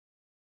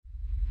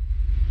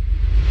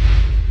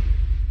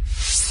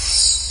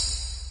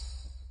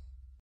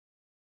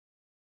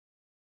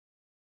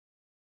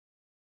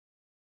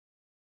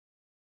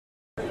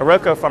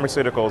Iroko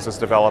Pharmaceuticals is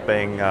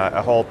developing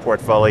a whole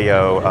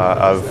portfolio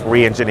of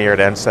re-engineered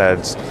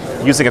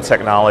NSAIDs using a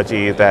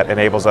technology that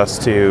enables us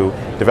to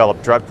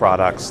develop drug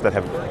products that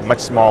have much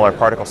smaller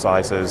particle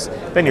sizes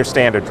than your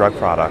standard drug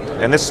product.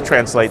 And this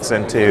translates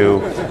into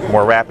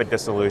more rapid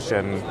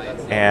dissolution,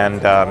 and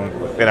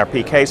in our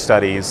PK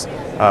studies,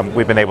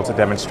 we've been able to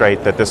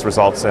demonstrate that this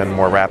results in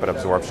more rapid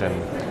absorption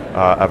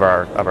of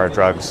our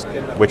drugs,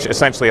 which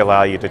essentially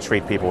allow you to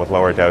treat people with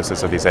lower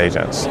doses of these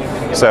agents.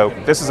 So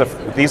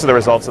these are the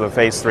results of the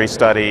phase 3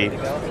 study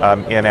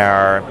in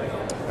our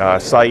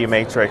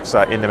Solumatrix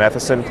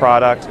Indomethacin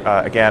product.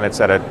 Again,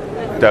 it's at a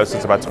dose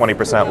that's about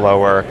 20%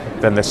 lower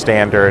than the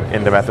standard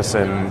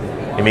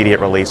Indomethacin immediate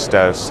release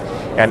dose.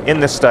 And in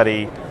this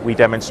study, we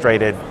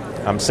demonstrated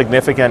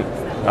significant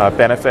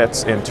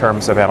benefits in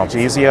terms of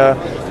analgesia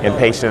in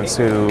patients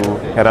who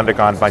had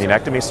undergone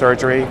bunionectomy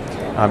surgery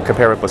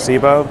compared with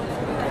placebo.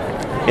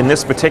 In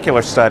this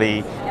particular study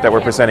that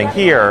we're presenting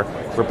here,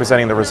 we're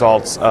presenting the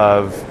results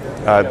of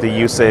the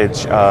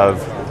usage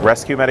of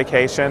rescue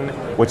medication,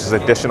 which is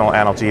additional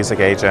analgesic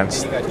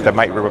agents that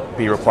might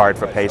be required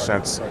for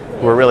patients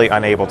who are really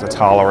unable to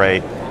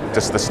tolerate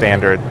just the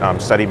standard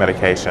study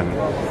medication.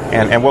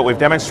 And what we've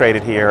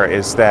demonstrated here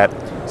is that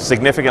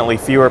significantly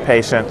fewer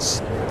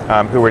patients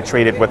who were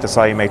treated with the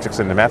Solumatrix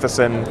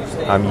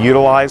Indomethacin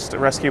utilized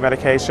rescue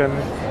medication.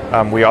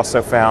 We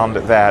also found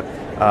that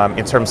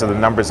in terms of the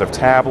numbers of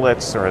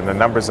tablets or in the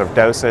numbers of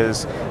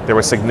doses, there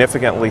were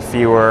significantly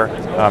fewer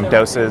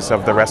doses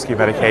of the rescue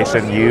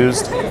medication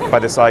used by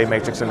the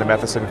Solumatrix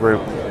Indomethacin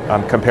group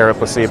compared with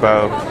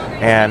placebo.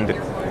 And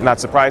not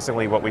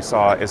surprisingly, what we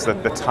saw is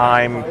that the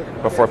time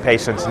before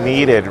patients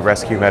needed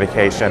rescue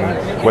medication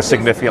was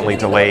significantly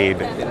delayed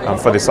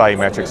for the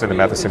Solumatrix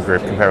Indomethacin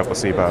group compared with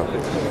placebo.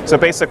 So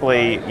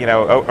basically,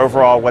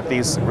 overall what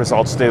these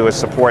results do is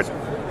support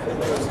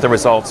the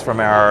results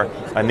from our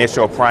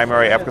initial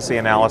primary efficacy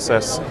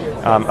analysis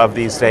of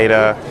these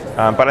data.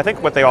 But I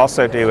think what they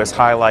also do is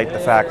highlight the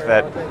fact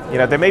that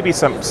there may be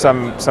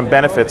some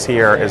benefits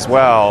here as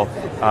well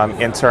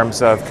in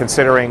terms of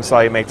considering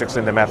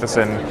Solumatrix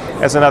Indomethacin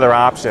as another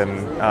option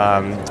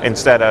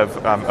instead of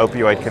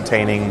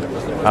opioid-containing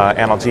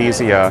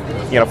analgesia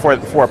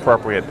for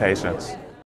appropriate patients.